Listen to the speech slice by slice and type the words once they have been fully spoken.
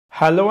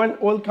Hello and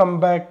welcome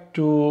back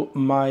to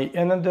my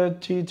another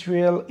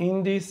tutorial.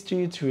 In this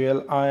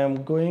tutorial I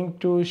am going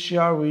to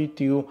share with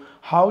you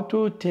how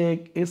to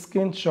take a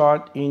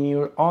screenshot in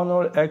your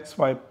Honor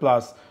X5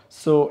 Plus.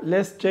 So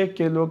let's take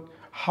a look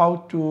how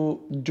to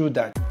do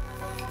that.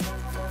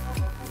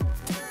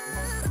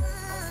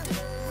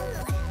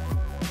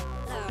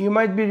 You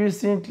might be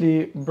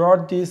recently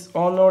bought this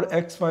Honor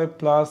X5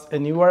 Plus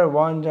and you are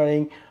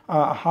wondering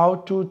how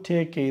to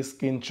take a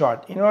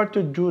screenshot. In order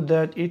to do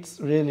that, it's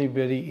really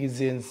very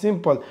easy and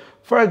simple.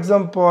 For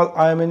example,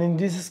 I'm in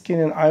this screen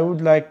and I would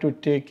like to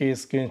take a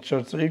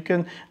screenshot. So you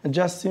can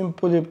just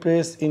simply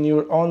press in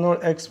your Honor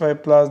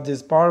X5 Plus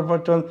this power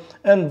button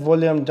and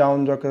volume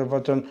down rocker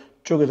button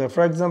together.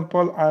 For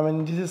example, I'm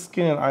in this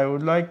screen and I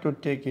would like to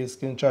take a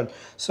screenshot.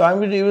 So I'm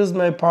going to use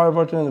my power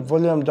button and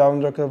volume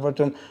down rocker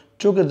button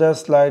together,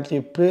 slightly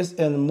press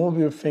and move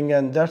your finger,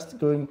 and that's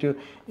going to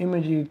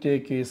immediately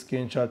take a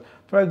screenshot.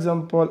 For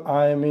example,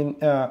 I am in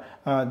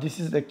this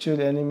is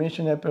actually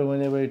animation app.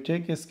 Whenever you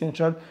take a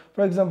screenshot,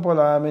 for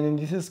example, I am in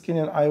this screen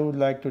and I would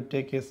like to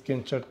take a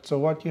screenshot. So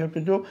what you have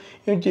to do,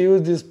 you need to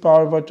use this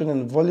power button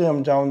and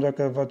volume down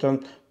rocker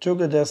button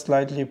together,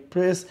 slightly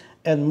press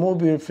and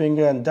move your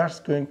finger, and that's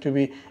going to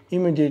be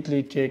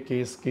immediately take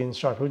a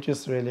screenshot, which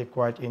is really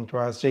quite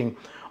interesting.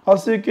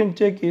 Also, you can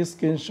take a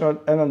screenshot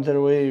another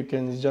way. You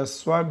can just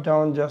swipe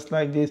down just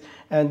like this,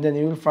 and then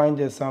you will find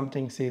there's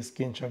something says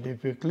screenshot.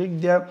 If you click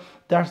there,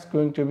 that's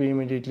going to be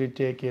immediately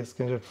take a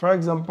screenshot. For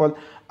example,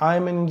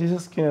 I'm in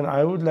this screen and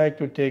I would like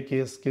to take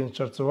a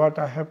screenshot. So what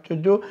I have to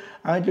do,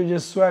 I have to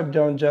just swipe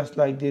down just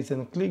like this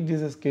and click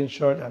this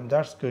screenshot, and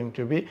that's going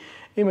to be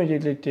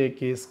immediately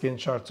take a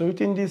screenshot. So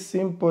within this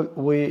simple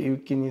way, you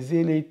can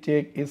easily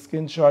take a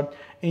screenshot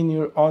in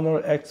your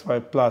Honor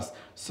X5 Plus.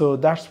 So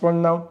that's for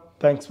now.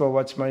 Thanks for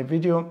watching my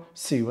video.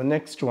 See you in the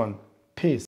next one. Peace.